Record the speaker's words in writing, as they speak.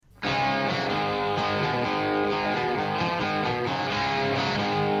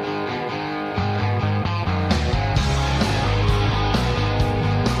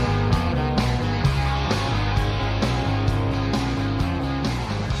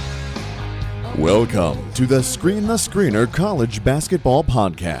Welcome to the Screen the Screener College Basketball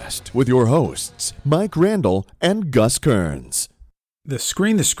Podcast with your hosts, Mike Randall and Gus Kearns. The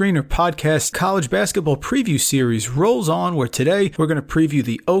Screen the Screener podcast college basketball preview series rolls on, where today we're going to preview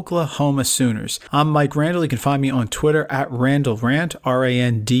the Oklahoma Sooners. I'm Mike Randall. You can find me on Twitter at RandallRant,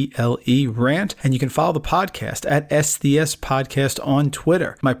 R-A-N-D-L-E Rant, and you can follow the podcast at STS Podcast on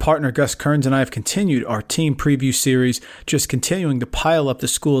Twitter. My partner Gus Kearns and I have continued our team preview series, just continuing to pile up the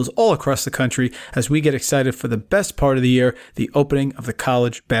schools all across the country as we get excited for the best part of the year, the opening of the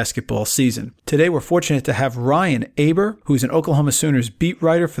college basketball season. Today we're fortunate to have Ryan Aber, who's an Oklahoma Sooners beat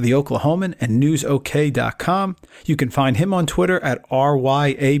writer for the Oklahoman and newsok.com. You can find him on Twitter at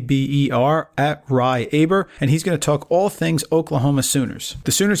RYABER at RyAber, and he's going to talk all things Oklahoma Sooners.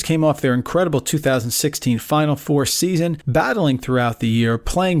 The Sooners came off their incredible 2016 Final Four season, battling throughout the year,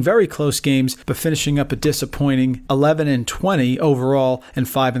 playing very close games, but finishing up a disappointing 11-20 overall and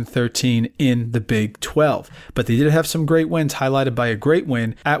 5-13 in the Big 12. But they did have some great wins, highlighted by a great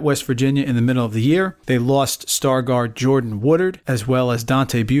win at West Virginia in the middle of the year. They lost star guard Jordan Woodard, as well as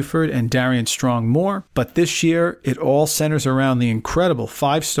Dante Buford and Darian Strong-Moore. But this year, it all centers around the incredible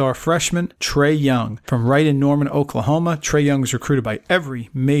five-star freshman, Trae Young. From Wright in Norman, Oklahoma, Trae Young was recruited by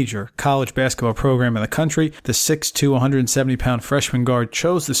every major college basketball program in the country. The 6'2", 170-pound freshman guard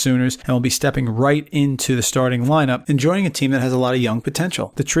chose the Sooners and will be stepping right into the starting lineup and joining a team that has a lot of young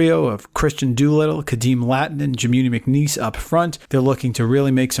potential. The trio of Christian Doolittle, Kadeem Lattin, and Jamuni McNeese up front, they're looking to really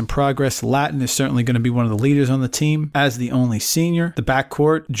make some progress. Lattin is certainly going to be one of the leaders on the team as the only senior. The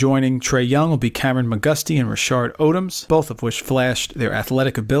backcourt joining Trae Young will be Cameron McGusty and Rashard Odoms, both of which flashed their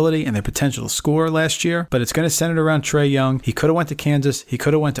athletic ability and their potential to score last year. But it's going to center around Trae Young. He could have went to Kansas. He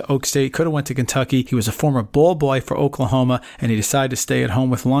could have went to Oak State. Could have went to Kentucky. He was a former ball boy for Oklahoma, and he decided to stay at home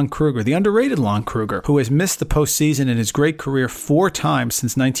with Lon Kruger, the underrated Lon Kruger, who has missed the postseason in his great career 4 times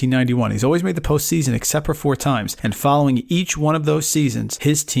since 1991. He's always made the postseason except for 4 times. And following each one of those seasons,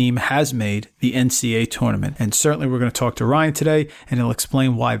 his team has made the NCAA tournament. And certainly we're going to talk to Ryan today, and he'll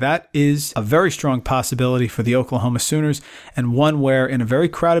explain why that is a very strong possibility for the Oklahoma Sooners, and one where in a very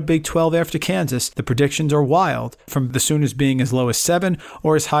crowded Big 12 after Kansas, the predictions are wild, from the Sooners being as low as 7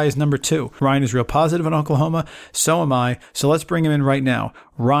 or as high as number 2. Ryan is real positive on Oklahoma, so am I, so let's bring him in right now.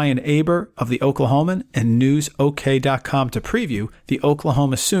 Ryan Aber of the Oklahoman and newsok.com to preview the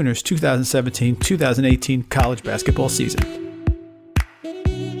Oklahoma Sooners 2017-2018 college basketball season.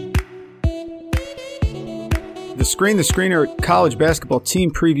 The Screen the Screener college basketball team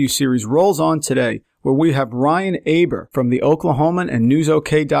preview series rolls on today, where we have Ryan Aber from the Oklahoman and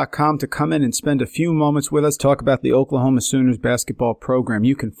newsok.com to come in and spend a few moments with us, talk about the Oklahoma Sooners basketball program.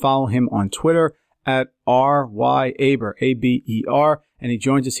 You can follow him on Twitter at RYAber, A-B-E-R, and he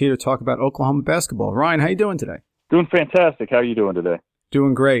joins us here to talk about Oklahoma basketball. Ryan, how you doing today? Doing fantastic. How are you doing today?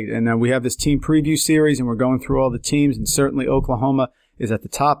 Doing great. And we have this team preview series, and we're going through all the teams, and certainly Oklahoma is at the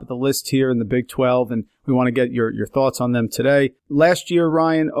top of the list here in the Big 12, and we want to get your thoughts on them today. Last year,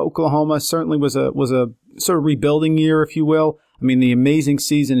 Ryan, Oklahoma certainly was a sort of rebuilding year, if you will. I mean, the amazing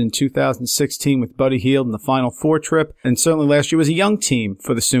season in 2016 with Buddy Hield in the Final Four trip, and certainly last year was a young team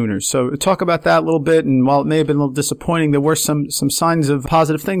for the Sooners. So talk about that a little bit, and while it may have been a little disappointing, there were some signs of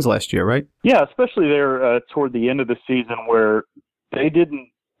positive things last year, right? Yeah, especially there toward the end of the season, where they didn't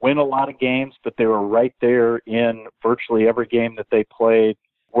win a lot of games, but they were right there in virtually every game that they played.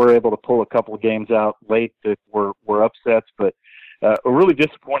 Were able to pull a couple of games out late that were upsets, but a really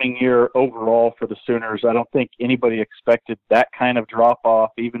disappointing year overall for the Sooners. I don't think anybody expected that kind of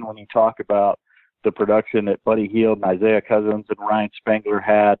drop-off, even when you talk about the production that Buddy Hield and Isaiah Cousins and Ryan Spangler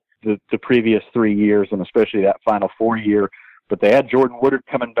had the previous 3 years, and especially that Final Four year. But they had Jordan Woodard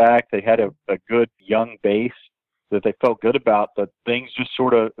coming back. They had a good young base that they felt good about, but things just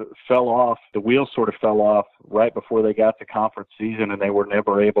sort of fell off. The wheels sort of fell off right before they got to conference season, and they were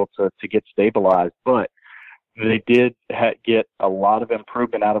never able to get stabilized. But they did get a lot of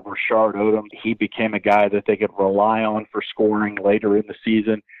improvement out of Rashard Odom. He became a guy that they could rely on for scoring later in the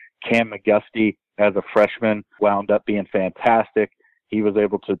season. Cam McGusty, as a freshman, wound up being fantastic. He was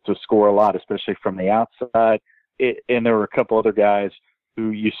able to score a lot, especially from the outside. And there were a couple other guys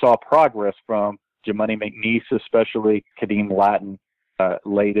who you saw progress from, Jamuni McNeese, especially Kadeem Lattin,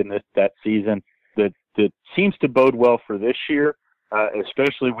 late in that season, that seems to bode well for this year,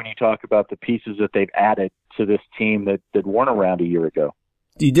 especially when you talk about the pieces that they've added to this team that weren't around a year ago.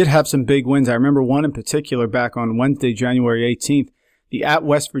 You did have some big wins. I remember one in particular back on Wednesday, January 18th, the at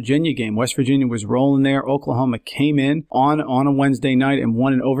West Virginia game. West Virginia was rolling there. Oklahoma came in on a Wednesday night and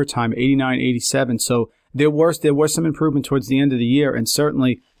won in overtime, 89-87. So there was some improvement towards the end of the year, and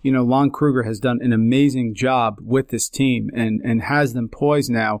certainly, Lon Kruger has done an amazing job with this team and has them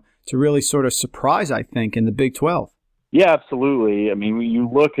poised now to really sort of surprise, I think, in the Big 12. Yeah, absolutely. I mean, when you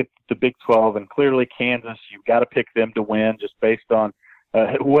look at the Big 12, and clearly Kansas, you've got to pick them to win just based on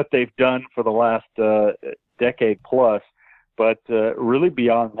what they've done for the last decade plus. But really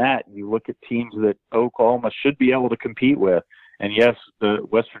beyond that, you look at teams that Oklahoma should be able to compete with. And yes,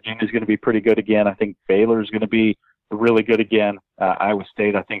 West Virginia is going to be pretty good again. I think Baylor is going to be really good again. Iowa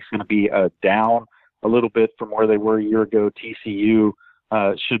State, I think, is going to be down a little bit from where they were a year ago. TCU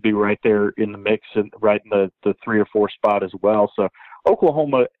should be right there in the mix and right in the 3 or 4 spot as well. So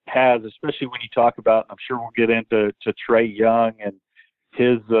Oklahoma has, especially when you talk about, and I'm sure we'll get into Trae Young and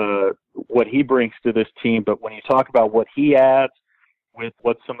his what he brings to this team, but when you talk about what he adds with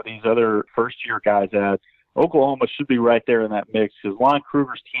what some of these other first-year guys add, Oklahoma should be right there in that mix because Lon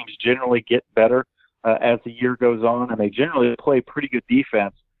Kruger's teams generally get better as the year goes on, and they generally play pretty good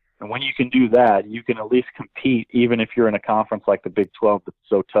defense. And when you can do that, you can at least compete, even if you're in a conference like the Big 12 that's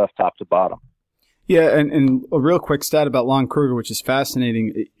so tough top to bottom. Yeah, and a real quick stat about Lon Kruger, which is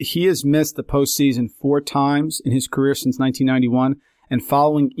fascinating. He has missed the postseason 4 times in his career since 1991, and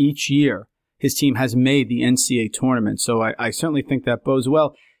following each year, his team has made the NCAA tournament. So I certainly think that bodes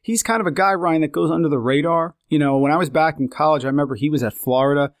well. He's kind of a guy, Ryan, that goes under the radar. When I was back in college, I remember he was at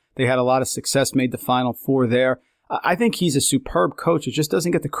Florida. They had a lot of success, made the Final Four there. I think he's a superb coach. It just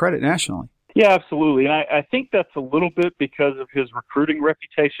doesn't get the credit nationally. Yeah, absolutely. And I think that's a little bit because of his recruiting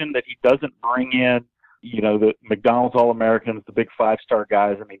reputation, that he doesn't bring in, the McDonald's All-Americans, the big 5-star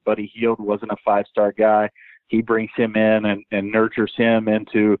guys. I mean, Buddy Hield wasn't a 5-star guy. He brings him in and nurtures him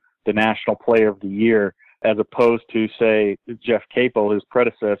into the National Player of the Year, as opposed to, say, Jeff Capel, his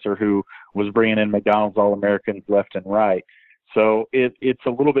predecessor, who was bringing in McDonald's All-Americans left and right. So it's a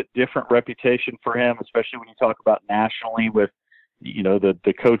little bit different reputation for him, especially when you talk about nationally with,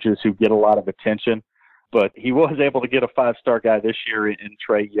 the coaches who get a lot of attention. But he was able to get a 5-star guy this year in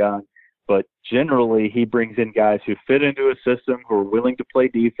Trae Young. But generally, he brings in guys who fit into a system, who are willing to play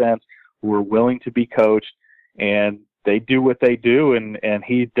defense, who are willing to be coached, and they do what they do, and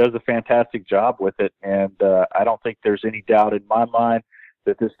he does a fantastic job with it. And I don't think there's any doubt in my mind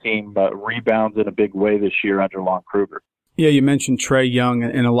that this team rebounds in a big way this year under Lon Kruger. Yeah, you mentioned Trae Young,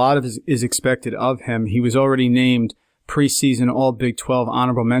 and a lot of is expected of him. He was already named preseason All Big 12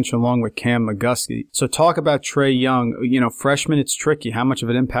 honorable mention along with Cam McGusty. So talk about Trae Young. Freshmen, it's tricky how much of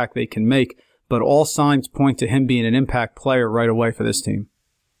an impact they can make, but all signs point to him being an impact player right away for this team.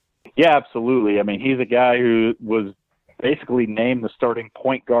 Yeah, absolutely. I mean, he's a guy who was basically named the starting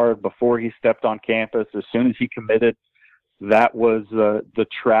point guard before he stepped on campus. As soon as he committed, that was the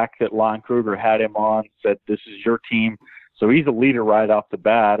track that Lon Kruger had him on, said, this is your team. So he's a leader right off the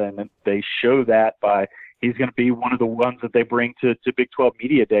bat, and they show that by he's going to be one of the ones that they bring to Big 12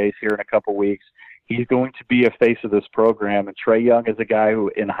 Media Days here in a couple weeks. He's going to be a face of this program. And Trae Young is a guy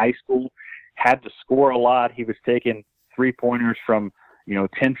who in high school had to score a lot. He was taking 3-pointers from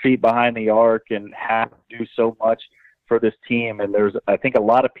 10 feet behind the arc and had to do so much for this team. And there's, I think, a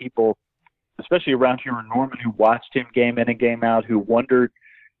lot of people, especially around here in Norman, who watched him game in and game out, who wondered,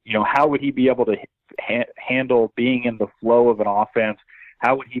 how would he be able to handle being in the flow of an offense?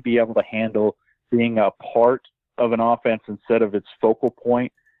 How would he be able to handle being a part of an offense instead of its focal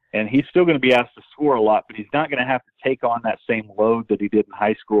point? And he's still going to be asked to score a lot, but he's not going to have to take on that same load that he did in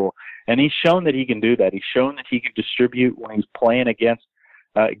high school. And he's shown that he can do that. He's shown that he can distribute when he's playing against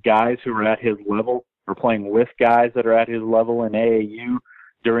guys who are at his level, or playing with guys that are at his level in AAU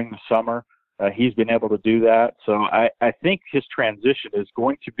during the summer. He's been able to do that. So I think his transition is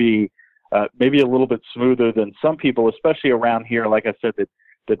going to be maybe a little bit smoother than some people, especially around here, like I said,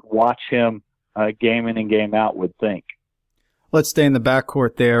 that watch him game in and game out would think. Let's stay in the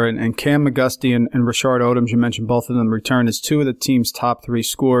backcourt there. And Cam McGusty and Rashard Odoms, you mentioned both of them returned as 2 of the team's top 3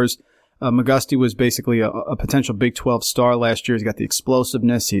 scorers. McGusty was basically a potential Big 12 star last year. He's got the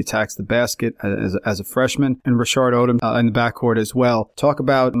explosiveness. He attacks the basket as a freshman. And Rashard Odoms in the backcourt as well. Talk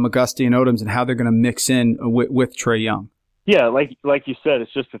about McGusty and Odoms and how they're going to mix in with Trae Young. Yeah, like you said,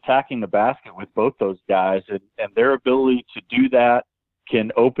 it's just attacking the basket with both those guys. And their ability to do that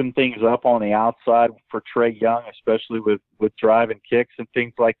can open things up on the outside for Trae Young, especially with drive and kicks and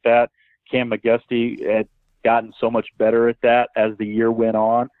things like that. Cam McGusty had gotten so much better at that as the year went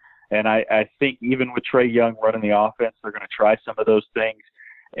on. And I think even with Trae Young running the offense, they're going to try some of those things.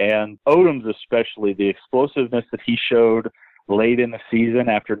 And Odoms especially, the explosiveness that he showed late in the season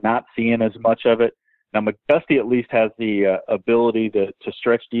after not seeing as much of it. Now, McGusty at least has the ability to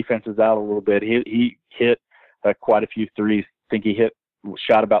stretch defenses out a little bit. He hit quite a few threes. I think he hit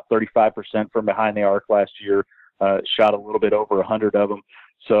shot about 35% from behind the arc last year, shot a little bit over 100 of them.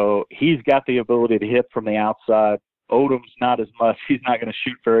 So he's got the ability to hit from the outside. Odom's not as much. He's not going to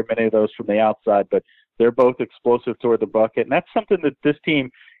shoot very many of those from the outside, but they're both explosive toward the bucket. And that's something that this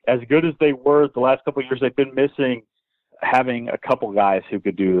team, as good as they were the last couple of years, they've been missing having a couple guys who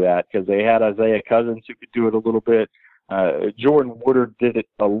could do that, because they had Isaiah Cousins who could do it a little bit. Jordan Woodard did it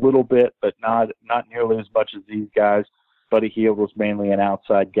a little bit, but not nearly as much as these guys. Buddy Hield was mainly an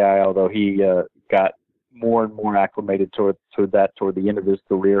outside guy, although he got more and more acclimated toward the end of his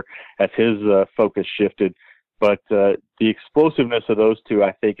career as his focus shifted. But the explosiveness of those two,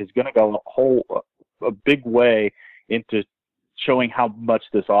 I think, is going to go a big way into showing how much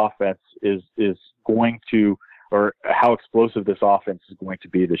this offense is going to, or how explosive this offense is going to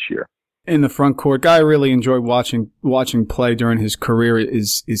be this year. In the front court, guy I really enjoyed watching play during his career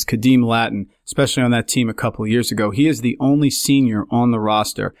is Kadeem Lattin, especially on that team a couple of years ago. He is the only senior on the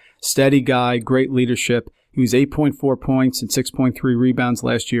roster. Steady guy, great leadership. He was 8.4 points and 6.3 rebounds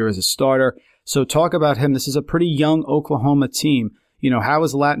last year as a starter. So talk about him. This is a pretty young Oklahoma team. You know, how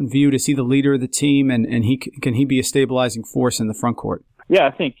is Lattin viewed? Is he the leader of the team, and can he be a stabilizing force in the front court? Yeah,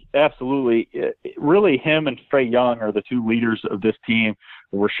 I think absolutely. Really, him and Trae Young are the two leaders of this team.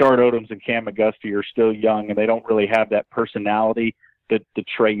 Rashard Odoms and Cam McGusty are still young, and they don't really have that personality that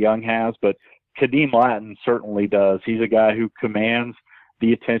Trae Young has, but Kadeem Lattin certainly does. He's a guy who commands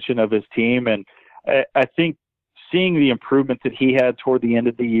the attention of his team, and I think seeing the improvement that he had toward the end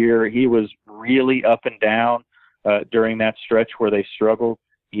of the year, he was really up and down during that stretch where they struggled.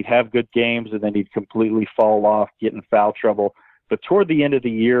 He'd have good games, and then he'd completely fall off, get in foul trouble. But toward the end of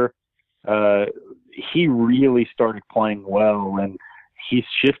the year, he really started playing well, and he's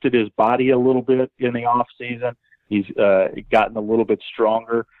shifted his body a little bit in the off season. He's gotten a little bit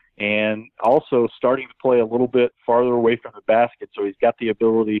stronger, and also starting to play a little bit farther away from the basket. So he's got the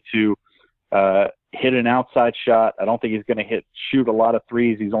ability to hit an outside shot. I don't think he's going to shoot a lot of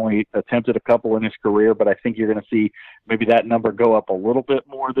threes. He's only attempted a couple in his career, but I think you're going to see maybe that number go up a little bit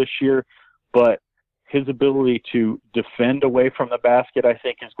more this year. But his ability to defend away from the basket, I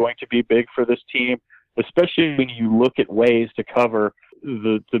think, is going to be big for this team, especially when you look at ways to cover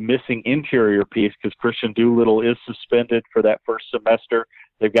the missing interior piece, because Christian Doolittle is suspended for that first semester.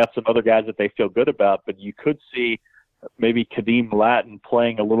 They've got some other guys that they feel good about, but you could see maybe Kadeem Lattin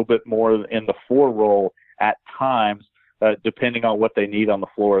playing a little bit more in the 4 role at times, depending on what they need on the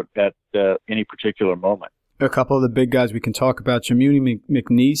floor at any particular moment. A couple of the big guys we can talk about. Jamuni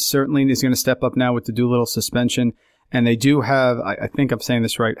McNeese certainly is going to step up now with the Doolittle suspension. And they do have, I think I'm saying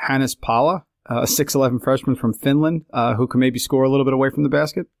this right, Hannes Pala, a 6'11 freshman from Finland, who can maybe score a little bit away from the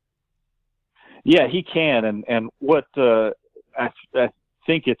basket. Yeah, he can. And what I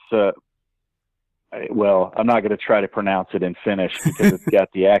think it's well, I'm not going to try to pronounce it in Finnish because it's got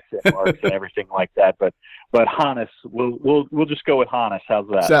the accent marks and everything like that. But Hannes, we'll just go with Hannes. How's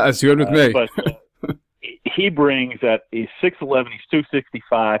that? That's good with me. But he brings that. He's 6'11". He's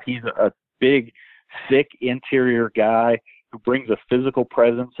 265. He's a big, thick interior guy who brings a physical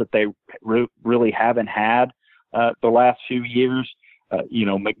presence that they really haven't had the last few years.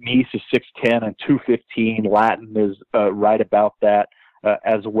 McNeese is 6'10" and 215. Lattin is right about that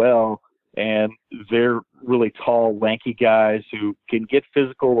as well. And they're really tall, lanky guys who can get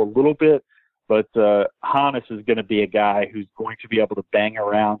physical a little bit, but Hannes is going to be a guy who's going to be able to bang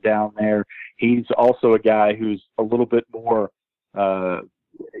around down there. He's also a guy who's a little bit more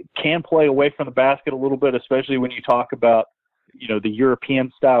can play away from the basket a little bit, especially when you talk about the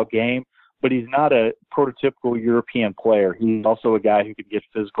European style game. But he's not a prototypical European player. He's also a guy who can get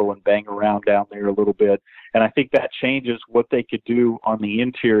physical and bang around down there a little bit. And I think that changes what they could do on the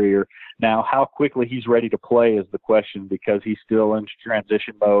interior. Now, how quickly he's ready to play is the question, because he's still in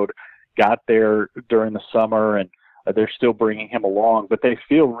transition mode, got there during the summer, and they're still bringing him along. But they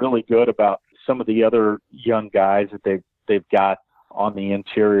feel really good about some of the other young guys that they've got on the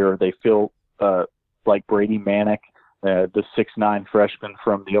interior. They feel like Brady Manick, the 6'9" freshman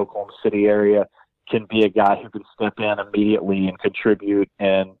from the Oklahoma City area, can be a guy who can step in immediately and contribute.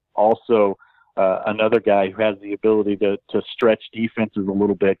 And also another guy who has the ability to stretch defenses a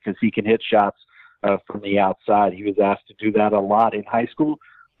little bit, because he can hit shots from the outside. He was asked to do that a lot in high school.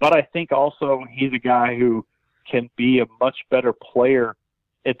 But I think also he's a guy who can be a much better player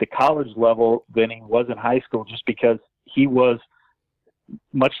at the college level than he was in high school, just because he was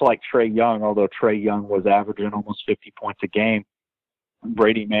much like Trae Young, although Trae Young was averaging almost 50 points a game.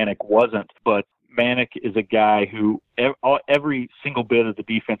 Brady Manick wasn't, but Manick is a guy who every single bit of the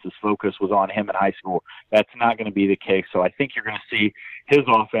defense's focus was on him in high school. That's not going to be the case. So I think you're going to see his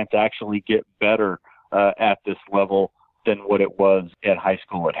offense actually get better at this level than what it was at high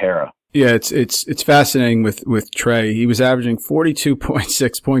school at Hara. Yeah, it's fascinating with Trey. He was averaging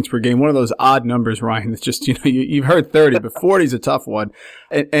 42.6 points per game. One of those odd numbers, Ryan. It's just, you've heard 30, but 40 is a tough one.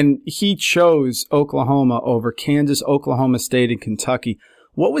 And he chose Oklahoma over Kansas, Oklahoma State, and Kentucky.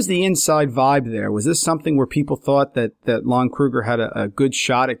 What was the inside vibe there? Was this something where people thought that Lon Kruger had a good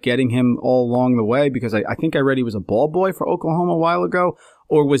shot at getting him all along the way? Because I think I read he was a ball boy for Oklahoma a while ago.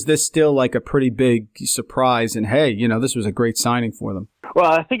 Or was this still like a pretty big surprise and, hey, this was a great signing for them? Well,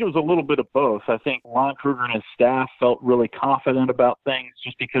 I think it was a little bit of both. I think Lon Kruger and his staff felt really confident about things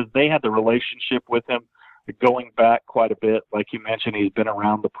just because they had the relationship with him going back quite a bit. Like you mentioned, he's been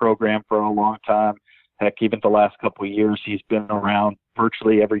around the program for a long time. Heck, even the last couple of years, he's been around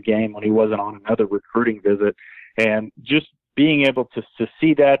virtually every game when he wasn't on another recruiting visit. And just being able to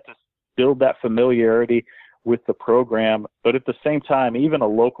see that, to build that familiarity with the program. But at the same time, even a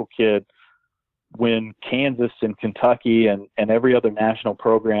local kid, when Kansas and Kentucky and every other national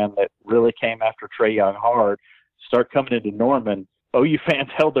program that really came after Trae Young hard start coming into Norman, OU fans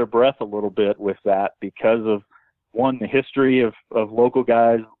held their breath a little bit with that because of, one, the history of local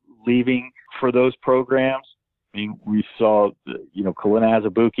guys leaving for those programs. I mean, we saw, Kalina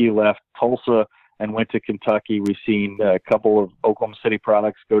Azubuike left Tulsa and went to Kentucky. We've seen a couple of Oklahoma City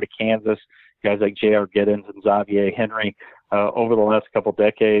products go to Kansas, guys like J.R. Giddens and Xavier Henry over the last couple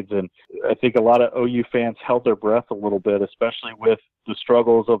decades. And I think a lot of OU fans held their breath a little bit, especially with the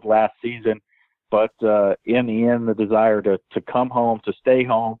struggles of last season. But in the end, the desire to come home, to stay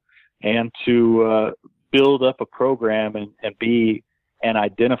home, and to build up a program and be an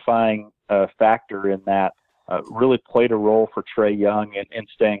identifying factor in that really played a role for Trae Young in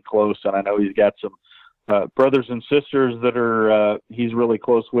staying close. And I know he's got some brothers and sisters that are he's really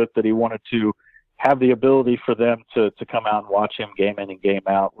close with, that he wanted to have the ability for them to come out and watch him game in and game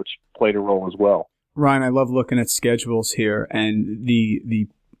out, which played a role as well. Ryan, I love looking at schedules here, and the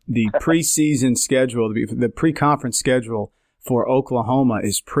preseason schedule, the pre-conference schedule for Oklahoma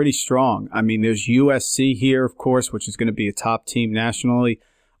is pretty strong. I mean, there's USC here, of course, which is going to be a top team nationally.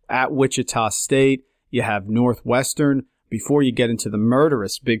 At Wichita State, you have Northwestern before you get into the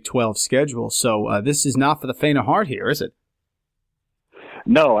murderous Big 12 schedule. So this is not for the faint of heart here, is it?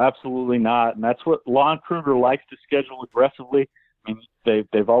 No, absolutely not. And that's what Lon Kruger likes to schedule aggressively. I mean,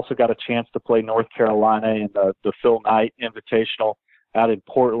 they've also got a chance to play North Carolina in the Phil Knight Invitational out in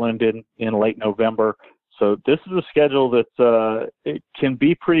Portland in late November. So this is a schedule that it can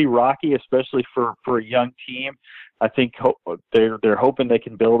be pretty rocky, especially for a young team. I think they're hoping they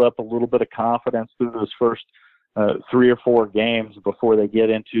can build up a little bit of confidence through those first 3 or 4 games before they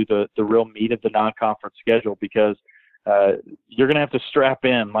get into the real meat of the non-conference schedule, because you're going to have to strap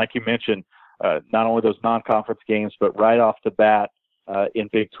in, like you mentioned, not only those non-conference games, but right off the bat in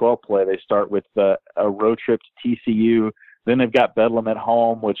Big 12 play, they start with a road trip to TCU. Then they've got Bedlam at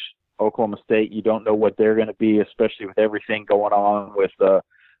home, which Oklahoma State, you don't know what they're going to be, especially with everything going on with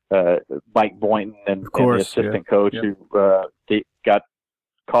Mike Boynton and the assistant coach who got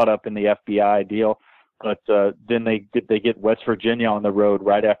caught up in the FBI deal. But then they get West Virginia on the road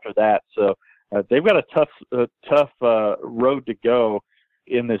right after that. So they've got a tough road to go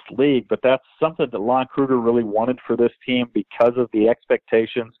in this league. But that's something that Lon Kruger really wanted for this team because of the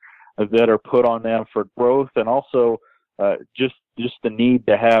expectations that are put on them for growth, and also just the need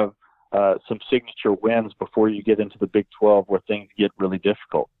to have some signature wins before you get into the Big 12 where things get really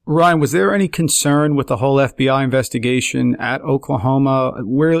difficult. Ryan, was there any concern with the whole FBI investigation at Oklahoma?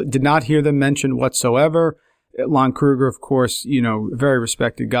 We did not hear them mentioned whatsoever. Lon Kruger, of course, a very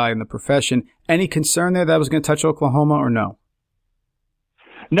respected guy in the profession. Any concern there that was going to touch Oklahoma, or no?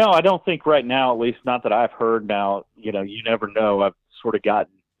 No, I don't think right now, at least not that I've heard. Now, you never know. I've sort of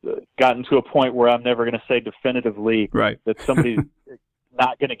gotten to a point where I'm never going to say definitively that somebody's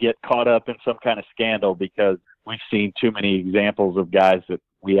not going to get caught up in some kind of scandal, because we've seen too many examples of guys that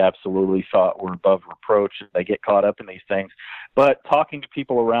we absolutely thought were above reproach and they get caught up in these things. But talking to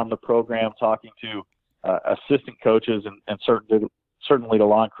people around the program, talking to assistant coaches and certainly to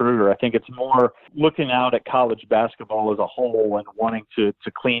Lon Kruger, I think it's more looking out at college basketball as a whole and wanting to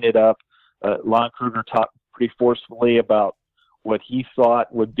clean it up. Lon Kruger talked pretty forcefully about what he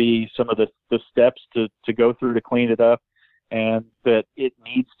thought would be some of the steps to go through to clean it up, and that it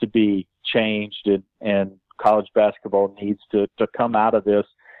needs to be changed, and college basketball needs to come out of this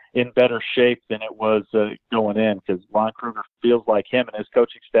in better shape than it was going in, because Lon Kruger feels like him and his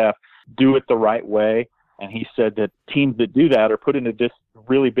coaching staff do it the right way. And he said that teams that do that are put in a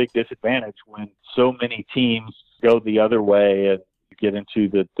really big disadvantage when so many teams go the other way and get into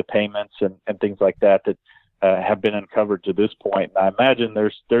the payments and things like that have been uncovered to this point. And I imagine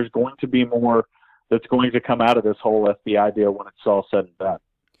there's going to be more that's going to come out of this whole FBI deal when it's all said and done.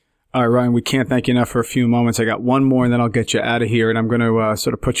 All right, Ryan, we can't thank you enough for a few moments. I got one more, and then I'll get you out of here, and I'm going to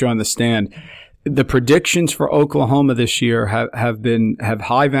sort of put you on the stand. The predictions for Oklahoma this year have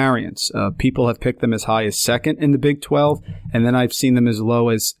high variance. People have picked them as high as second in the Big 12, and then I've seen them as low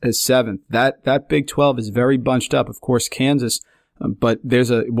as seventh. That Big 12 is very bunched up. Of course, Kansas, but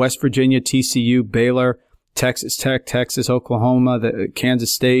there's a West Virginia, TCU, Baylor, Texas Tech, Texas, Oklahoma,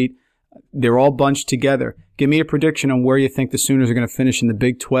 Kansas State. They're all bunched together. Give me a prediction on where you think the Sooners are going to finish in the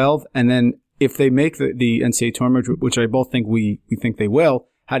Big 12, and then if they make the NCAA tournament, which I both think we think they will,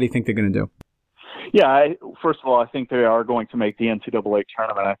 how do you think they're going to do? Yeah, first of all, I think they are going to make the NCAA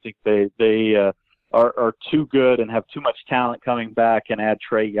tournament. I think they are too good and have too much talent coming back, and add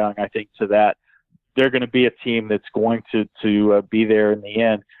Trae Young, I think, to that. They're going to be a team that's going to be there in the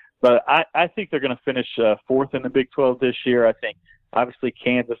end. But I think they're going to finish fourth in the Big 12 this year. I think, obviously,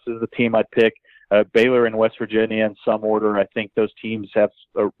 Kansas is the team I'd pick. Baylor and West Virginia in some order. I think those teams have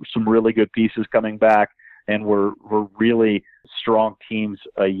some really good pieces coming back and were really strong teams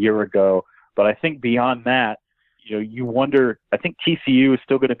a year ago. But I think beyond that, you wonder, I think TCU is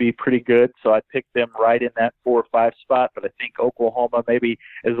still going to be pretty good, so I picked them right in that 4 or 5 spot. But I think Oklahoma maybe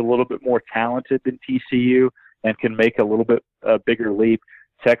is a little bit more talented than TCU and can make a little bit bigger leap.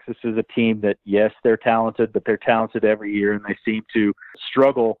 Texas is a team that, yes, they're talented, but they're talented every year, and they seem to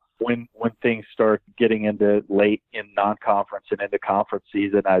struggle when things start getting into late in non-conference and into conference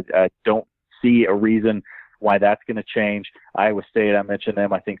season. I don't see a reason why that's going to change. Iowa State, I mentioned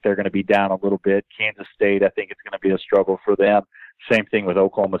them. I think they're going to be down a little bit. Kansas State, I think it's going to be a struggle for them. Same thing with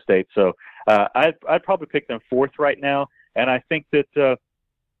Oklahoma State. So I'd probably pick them fourth right now, and I think that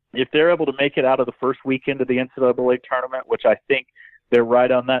if they're able to make it out of the first weekend of the NCAA tournament, which I think they're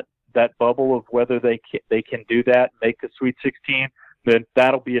right on that bubble of whether they can do that, make the Sweet 16, then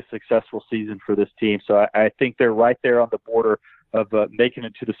that'll be a successful season for this team. So I think they're right there on the border of making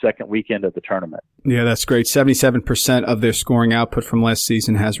it to the second weekend of the tournament. Yeah, that's great. 77% of their scoring output from last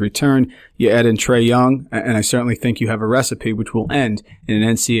season has returned. You add in Trae Young, and I certainly think you have a recipe which will end in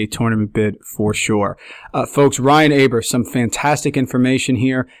an NCAA tournament bid for sure. Folks, Ryan Aber, some fantastic information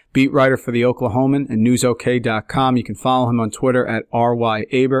here, beat writer for the Oklahoman and newsok.com. You can follow him on Twitter at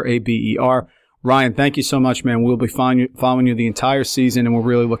RYAber, A-B-E-R. Ryan, thank you so much, man. We'll be following you the entire season, and we're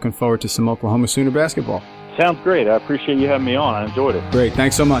really looking forward to some Oklahoma Sooner basketball. Sounds great. I appreciate you having me on. I enjoyed it. Great.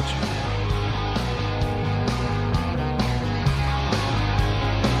 Thanks so much.